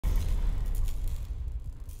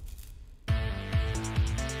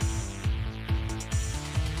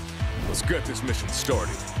Let's get this mission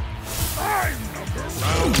started. I'm number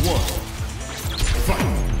Round one. Fight!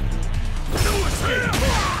 No escape!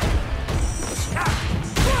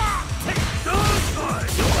 Take those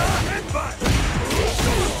guys! Headbutt!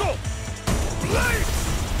 Somersault! Blade!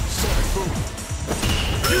 Sonic boom!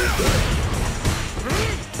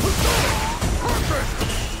 Perfect!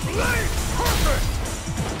 Blade! Perfect!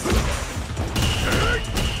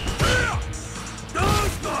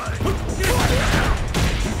 Those guys!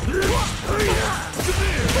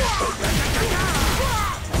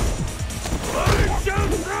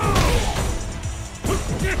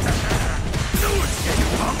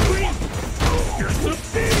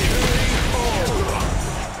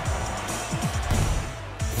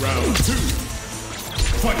 Round two.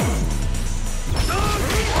 Fight!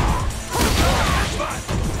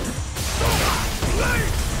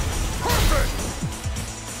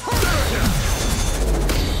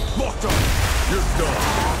 Locked on! You're done!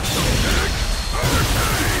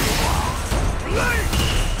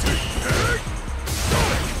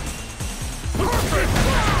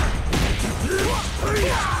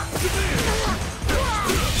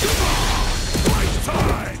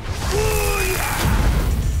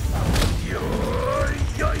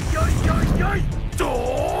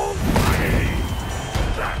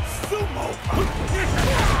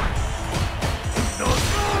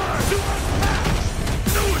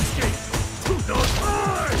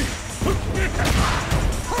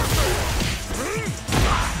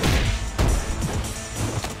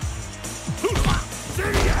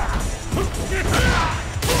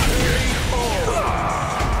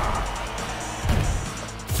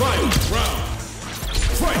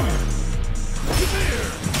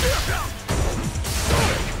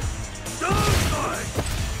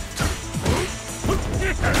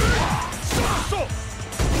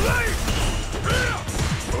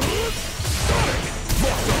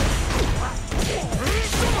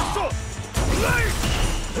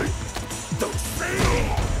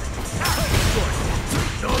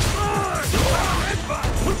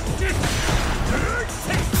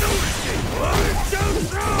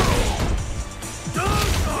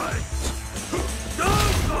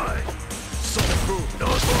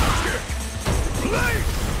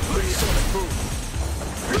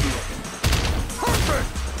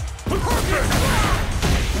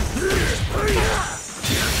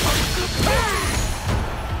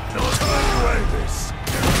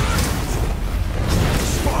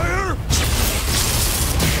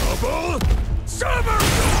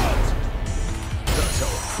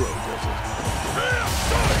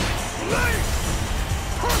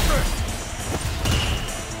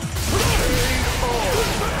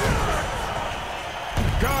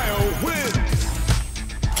 Guile wins!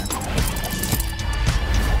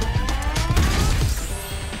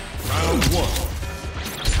 Round one.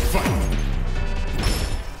 Fight!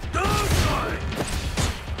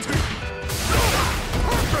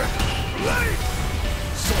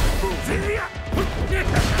 Sonic boom!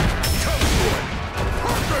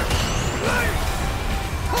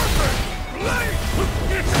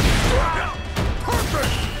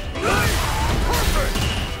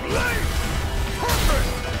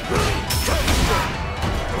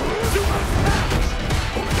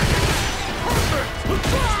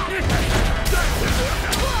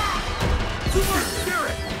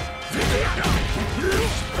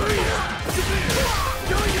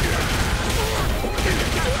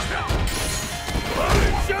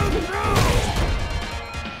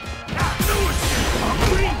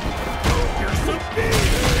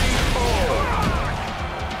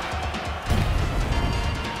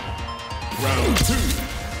 Round two.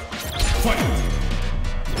 Fight!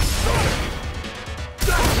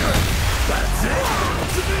 That's it!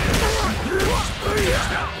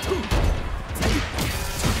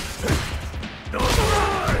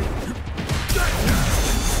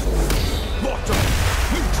 Locked on!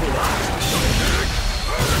 Neutralized! Sonic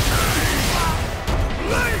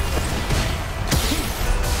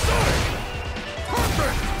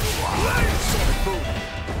boom!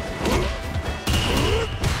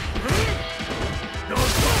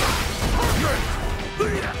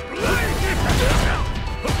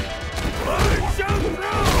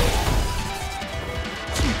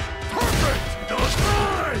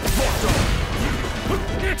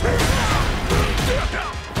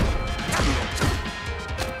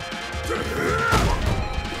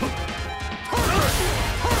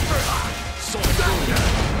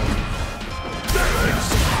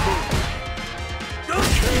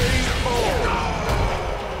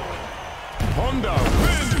 Honda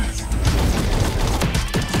wins!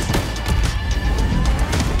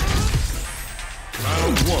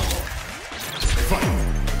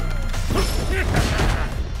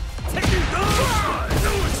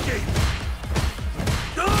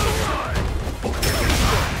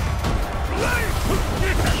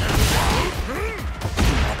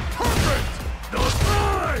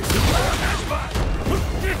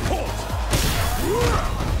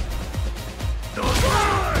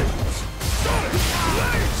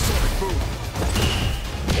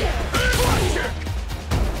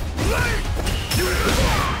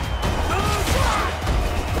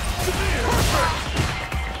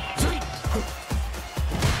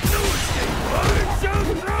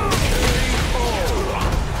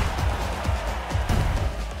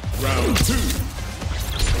 Round 2.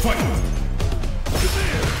 Fight!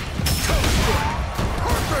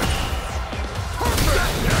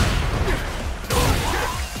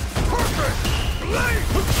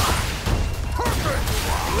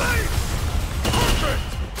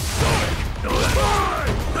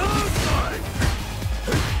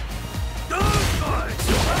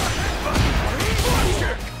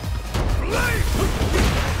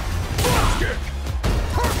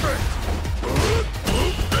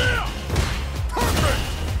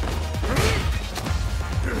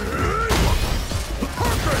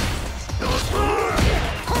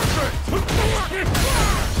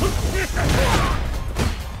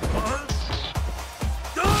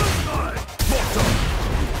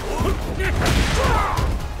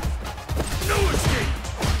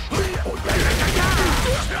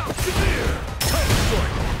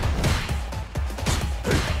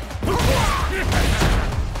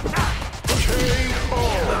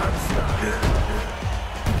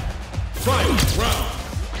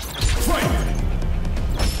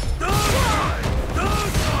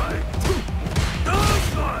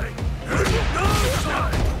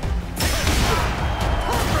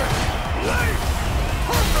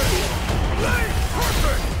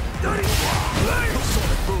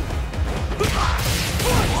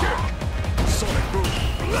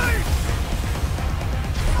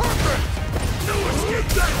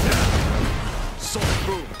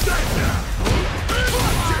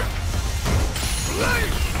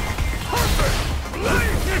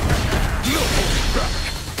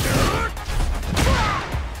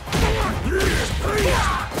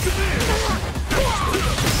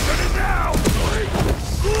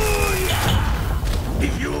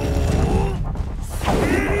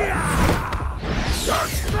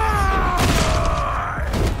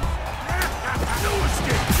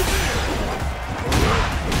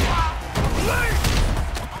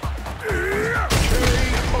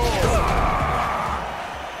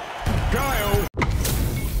 Guile!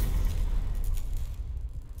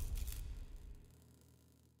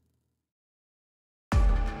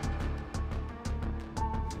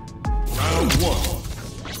 Round 1.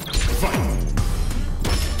 Fight!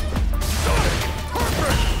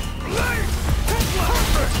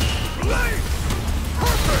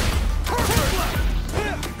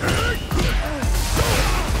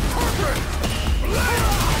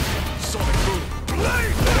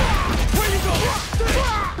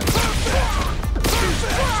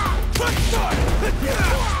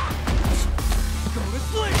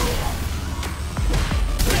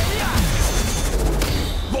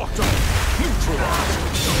 Locked on! Neutralized!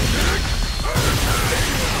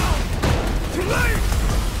 Too late!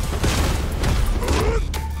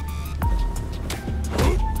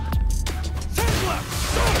 Take left!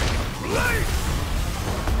 Blade!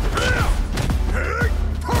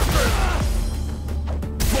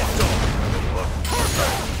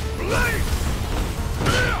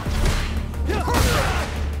 Locked on!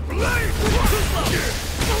 Blade!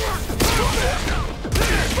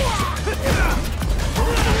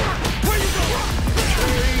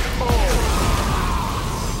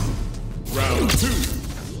 Round 2.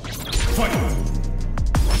 Fight!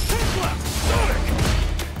 Take left! Sonic!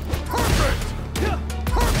 Perfect!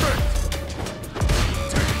 Perfect!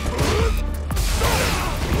 Take Sonic!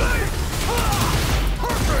 Blade! Perfect!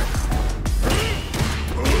 Perfect!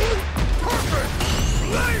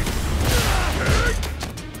 Blade!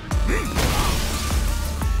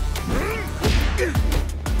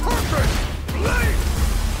 Perfect! Blade!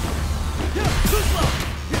 Too slow!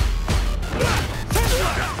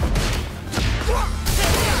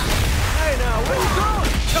 Hey now, where you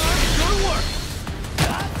going? Time, good work!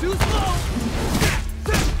 Not too slow!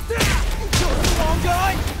 You're a strong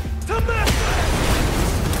guy! To master!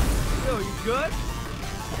 Yo, you good?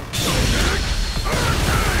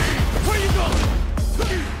 Where you going?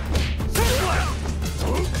 Take left!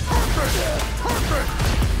 Perfect! Perfect!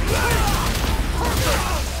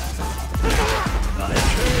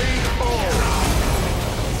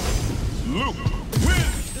 Luke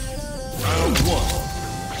wins! Round 1.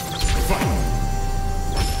 Fight!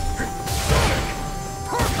 Sonic!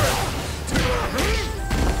 Perfect!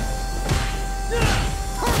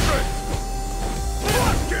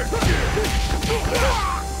 Perfect!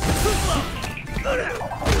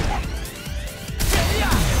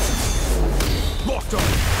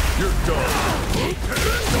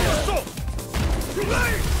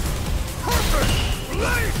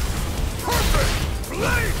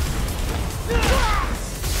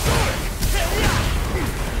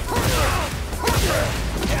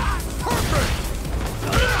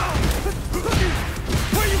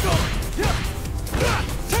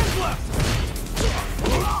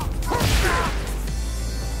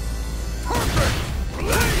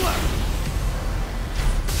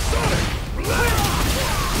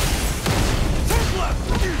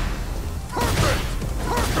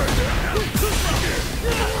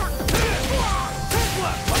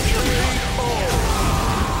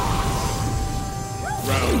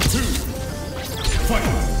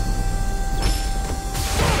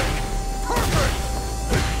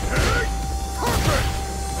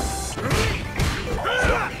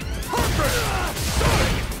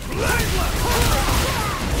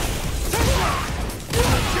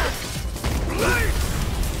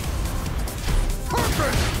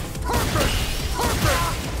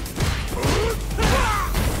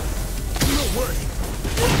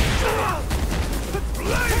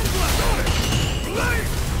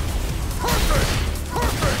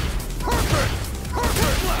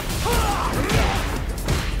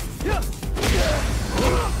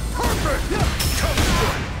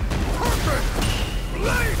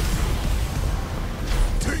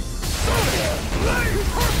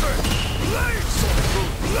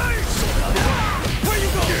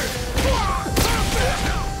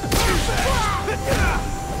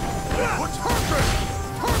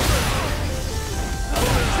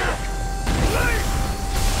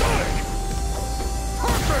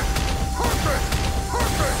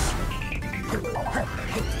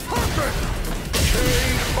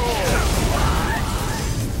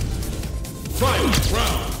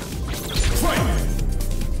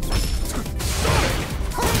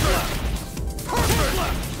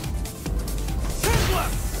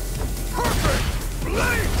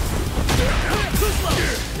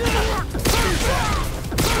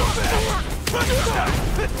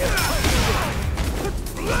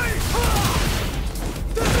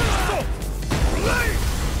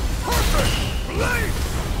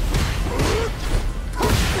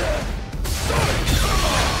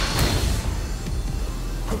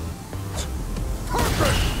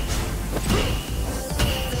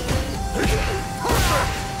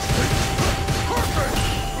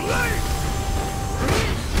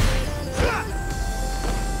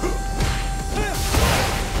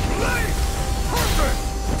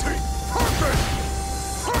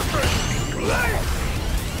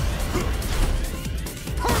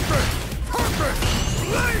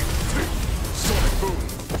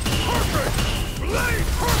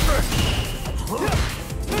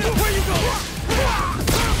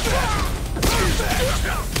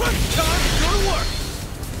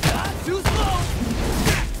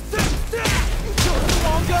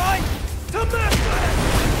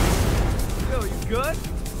 good?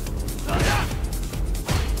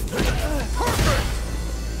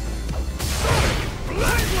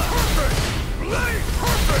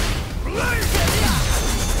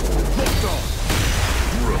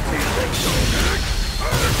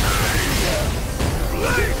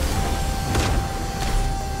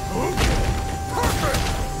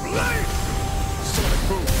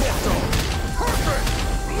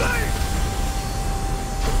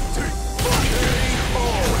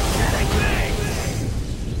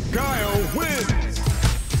 Guile wins!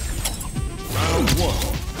 Round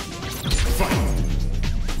one. Fight!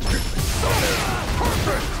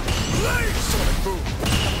 Sonic boom!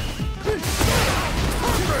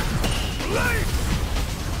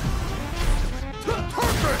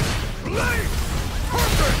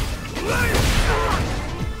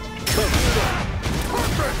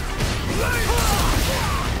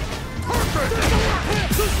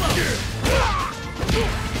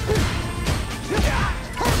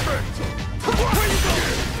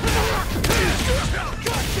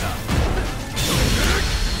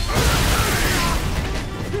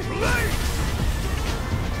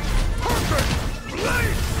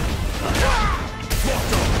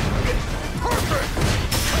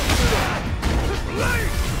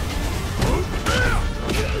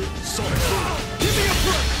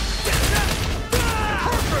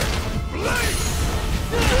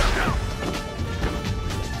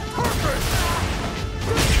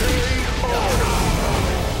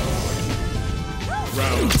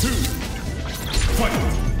 Round two.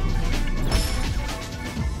 Fight!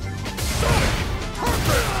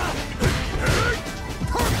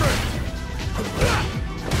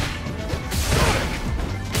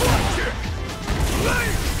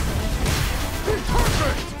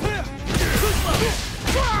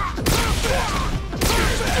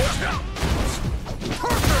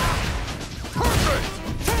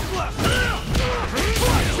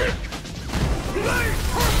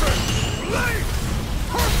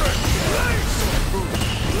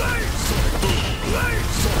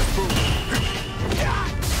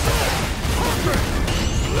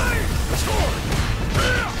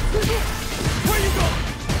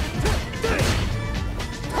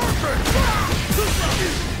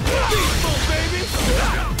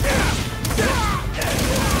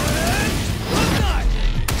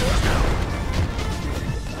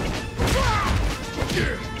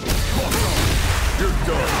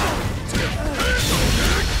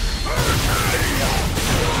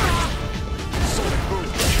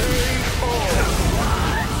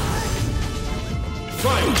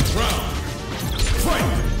 Fight! Round!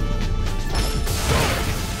 Fight!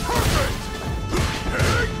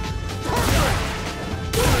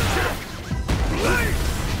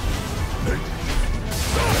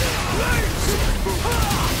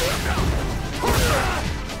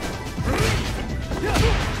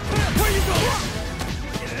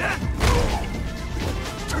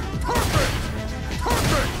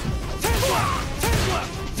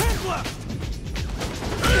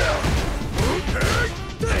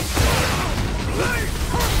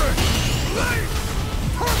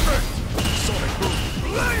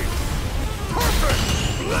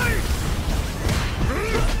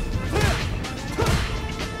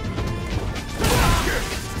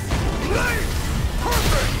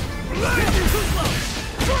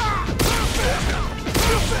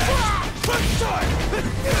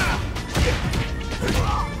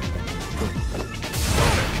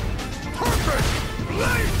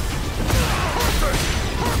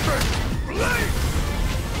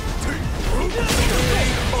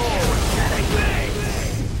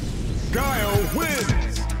 Guile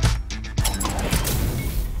wins!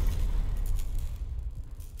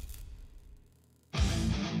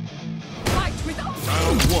 Fight without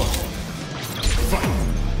Round one. Fight!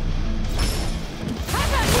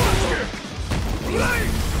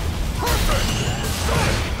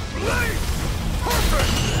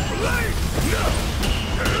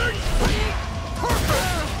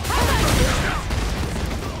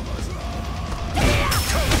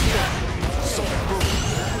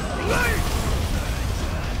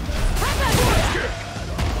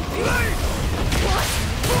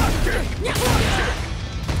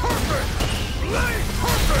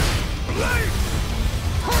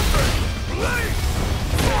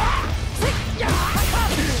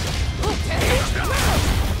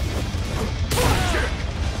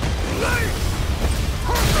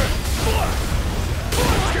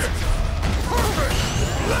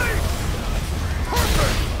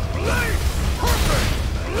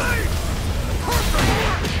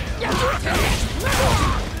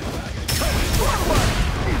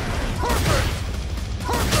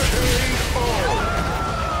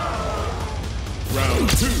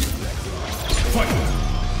 two. Fight.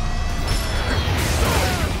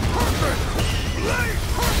 Perfect! Blade!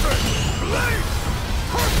 Perfect! Blade!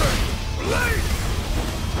 Perfect! Blade!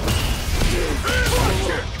 Block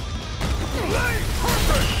kick! Blade!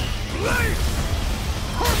 Perfect! Blade!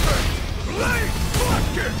 Perfect! Blade! Block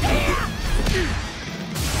kick!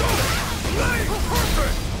 Blade!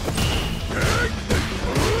 Perfect! Blade!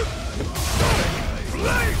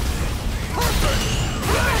 Perfect!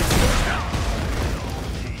 Blade! Blade!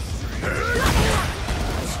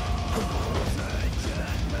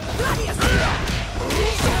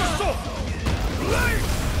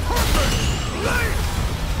 Perfect! Blade!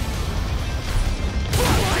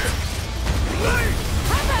 Blade!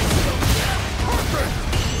 Perfect!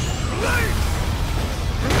 Blade!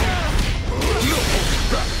 No holding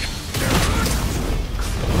back!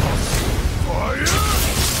 Fire!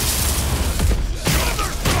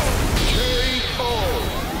 KO!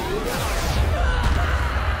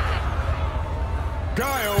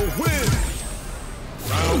 Guile wins!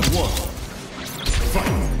 Round one.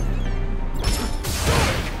 Fight!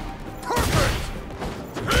 Perfect!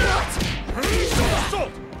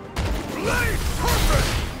 Assault! Blade! Perfect!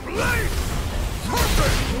 Blade!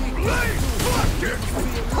 Perfect! Blade! Block kick!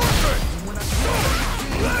 Perfect!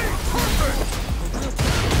 Blade! Perfect!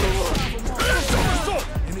 Assault!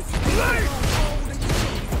 Blade!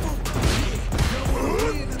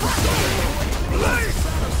 Blade!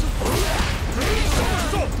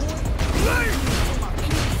 Assault! Blade!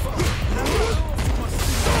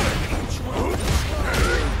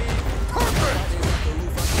 Perfect!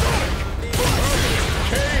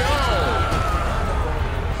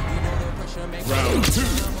 Round two.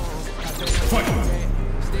 Fight!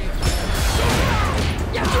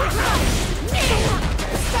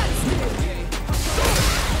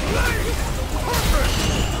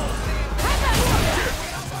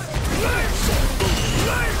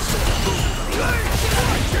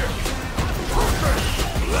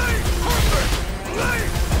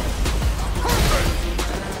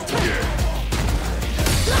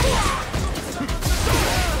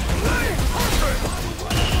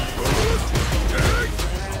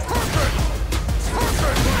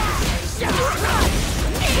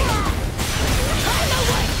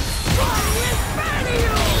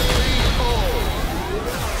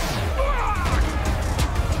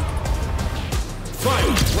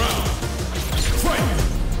 Final round. Fight!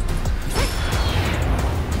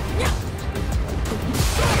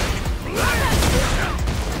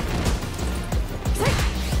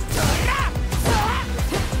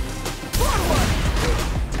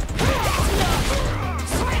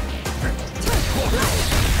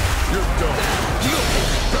 You're done.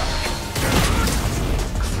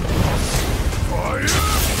 Fire!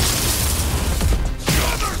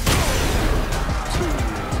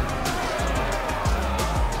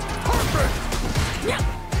 Perfect! Perfect! Blade!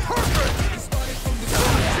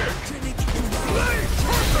 Perfect! Blade!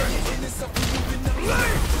 Perfect! Blade!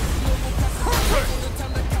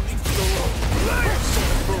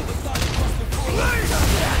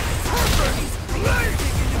 Blade! Perfect! Blade!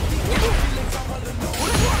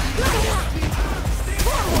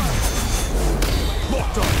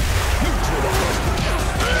 Locked on!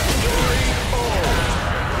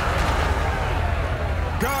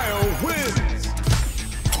 Guile wins!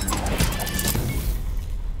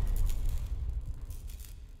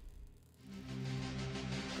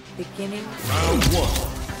 Beginning. Round one.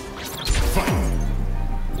 Fight!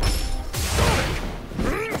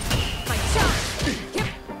 My shot.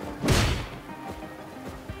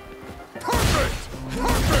 Perfect!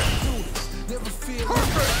 Perfect!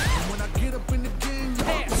 Perfect! When I get up in the game, you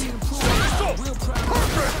have to improve. Real proud.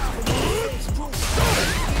 Perfect!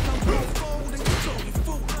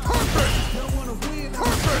 Perfect! Don't wanna win,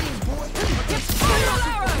 perfect!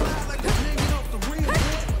 Like the hanging off the rim, boy.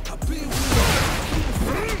 I been with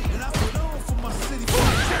and I put on for my city.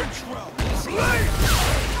 Blade!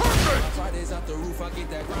 Perfect! Fridays out the roof, I get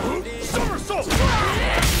that ground in. Somersault!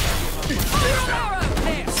 Big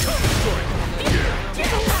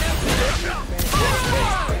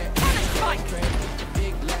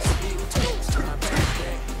glass, big toes, my back,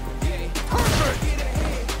 yeah. Perfect!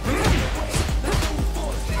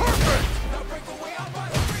 Perfect! Now break away, I'm about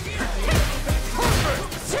to bring it. Perfect!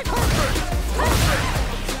 Perfect! Perfect!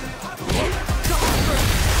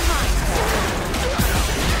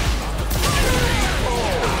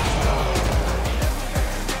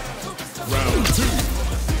 Round two.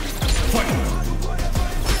 Fight!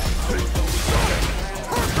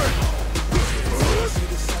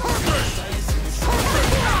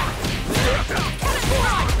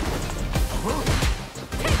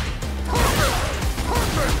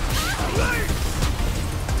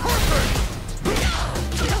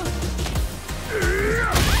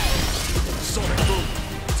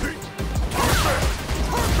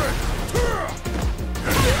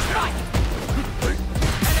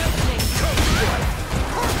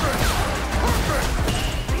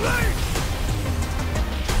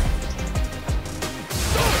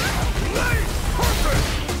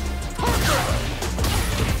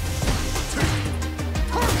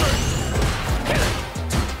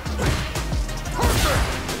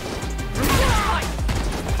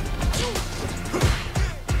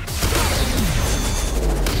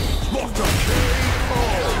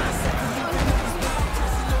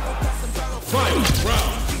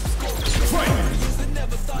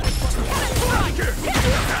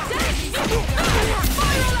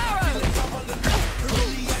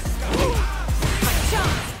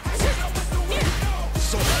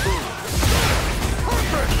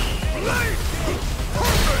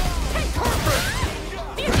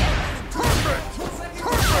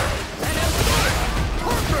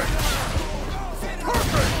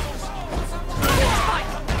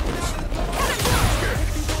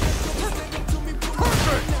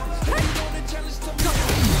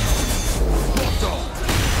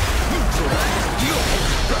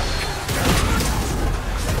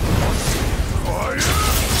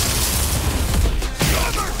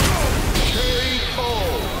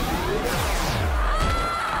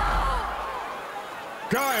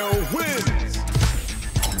 Guile wins!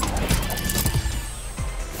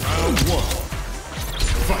 Round 1.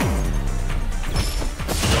 Fight!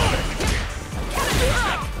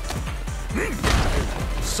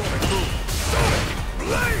 Sonic Boom! Sonic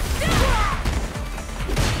Blade!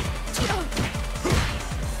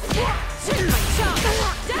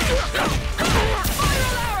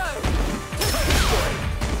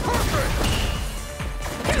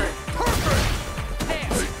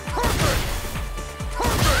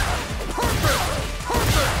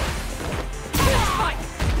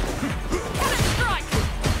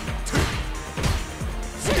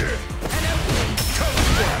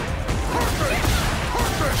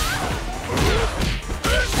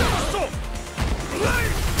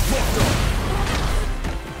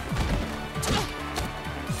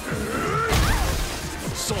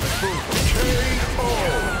 Sonic Boom KO!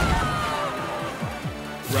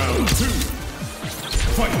 Round 2.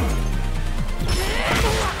 Fight!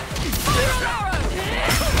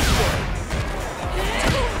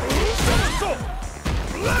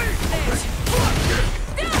 Blade!